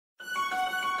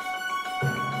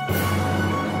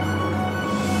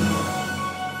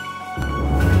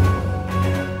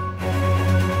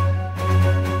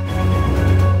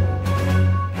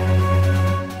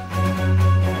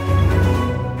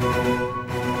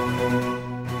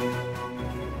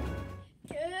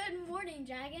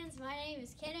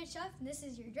Shuff, and this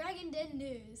is your Dragon Den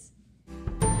News.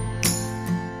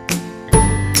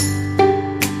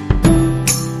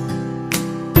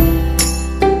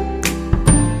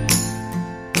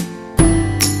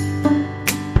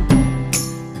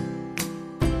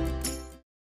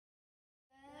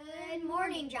 Good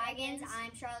morning, Dragons.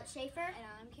 I'm Charlotte Schaefer. And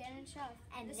I'm Cannon Shuff.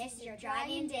 And this is your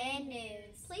Dragon Den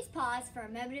News. Please pause for a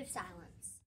moment of silence.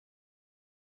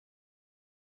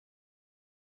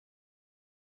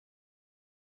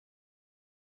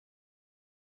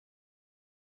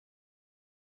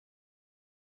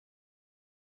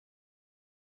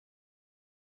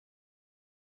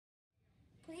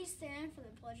 Please stand for the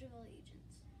Pledge of Allegiance.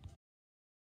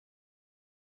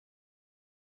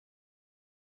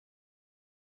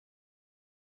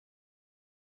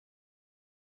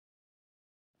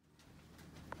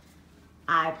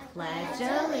 I pledge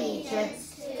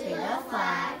allegiance to the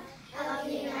flag Of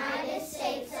the United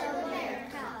States of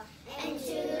America and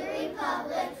to the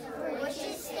republic for which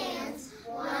it stands,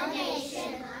 one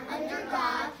nation, under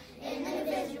God,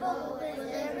 indivisible, with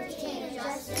liberty and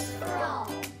justice for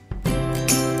all.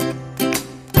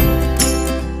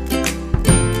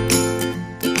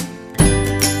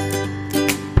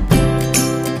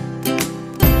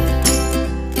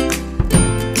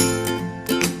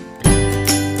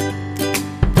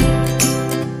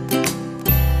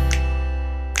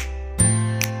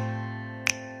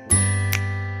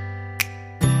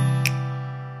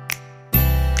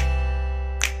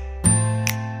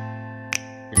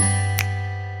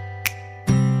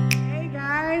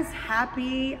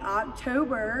 Happy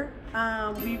October.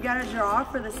 We've got a draw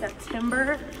for the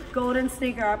September Golden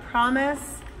Sneaker. I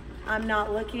promise I'm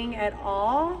not looking at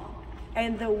all.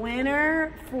 And the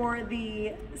winner for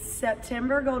the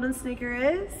September Golden Sneaker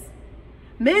is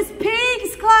Miss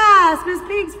Peak's class. Miss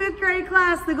Peak's 5th grade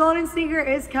class. The Golden Sneaker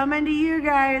is coming to you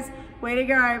guys. Way to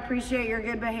go. I appreciate your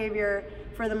good behavior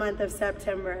for the month of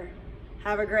September.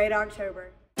 Have a great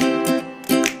October.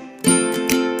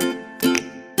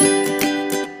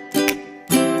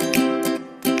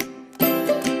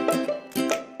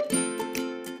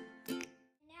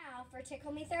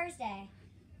 Tickle Me Thursday.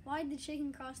 Why did the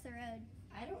chicken cross the road?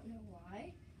 I don't know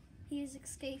why. He is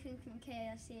escaping from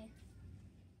KFC.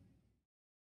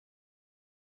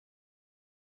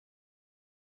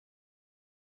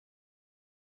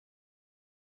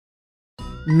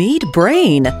 Meet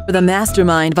Brain, the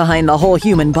mastermind behind the whole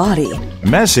human body.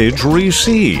 Message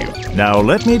received. Now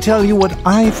let me tell you what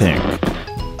I think.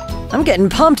 I'm getting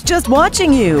pumped just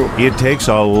watching you. It takes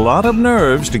a lot of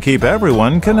nerves to keep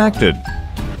everyone connected.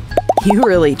 You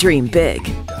really dream big.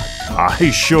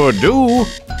 I sure do.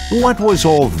 What was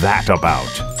all that about?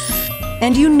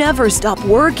 And you never stop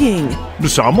working.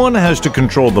 Someone has to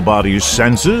control the body's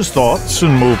senses, thoughts,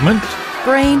 and movement.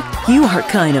 Brain, you are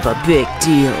kind of a big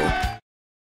deal.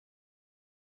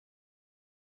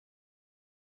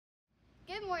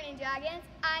 Good morning, Dragons.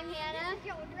 I'm Hannah.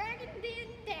 Your Dragon Den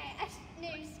Dash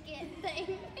new skin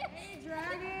thing. Hey,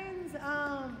 Dragons.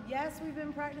 Yes, we've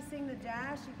been practicing the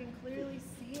dash. You can clearly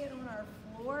see it on our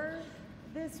floor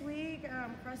this week.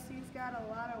 Krusty's got a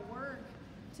lot of work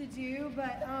to do,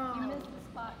 but You missed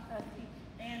the spot, Krusty.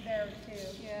 and there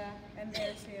too. Yeah. And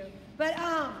there too. But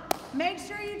make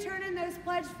sure you turn in those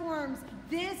pledge forms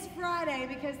this Friday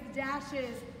because the dash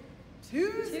is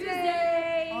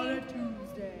Tuesday. On a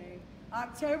Tuesday.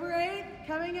 October 8th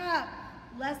coming up.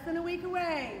 Less than a week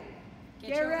away.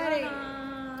 Get ready.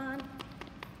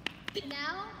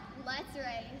 Now, let's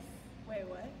race. Wait,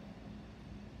 what?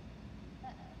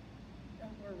 Oh,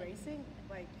 we're racing?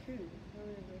 Like who?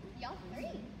 Y'all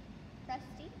three.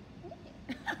 Krusty. Me.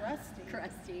 Rusty.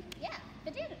 Krusty. Yeah,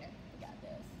 the janitor. We got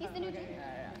this. He's the new janitor.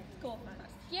 Yeah. Cool.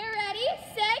 Get ready,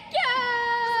 set,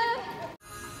 go!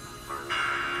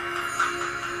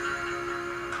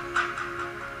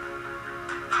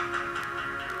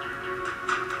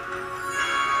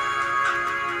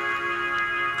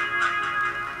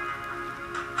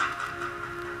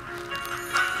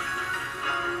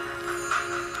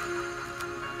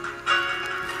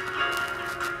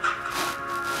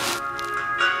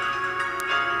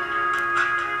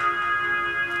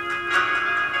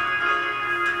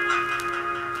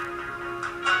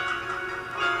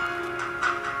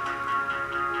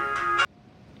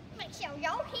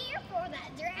 Y'all here for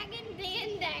that Dragon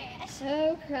Den Dash.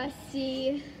 So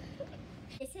crusty.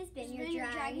 This has been your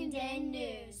Dragon Den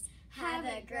News. Have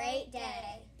a great day.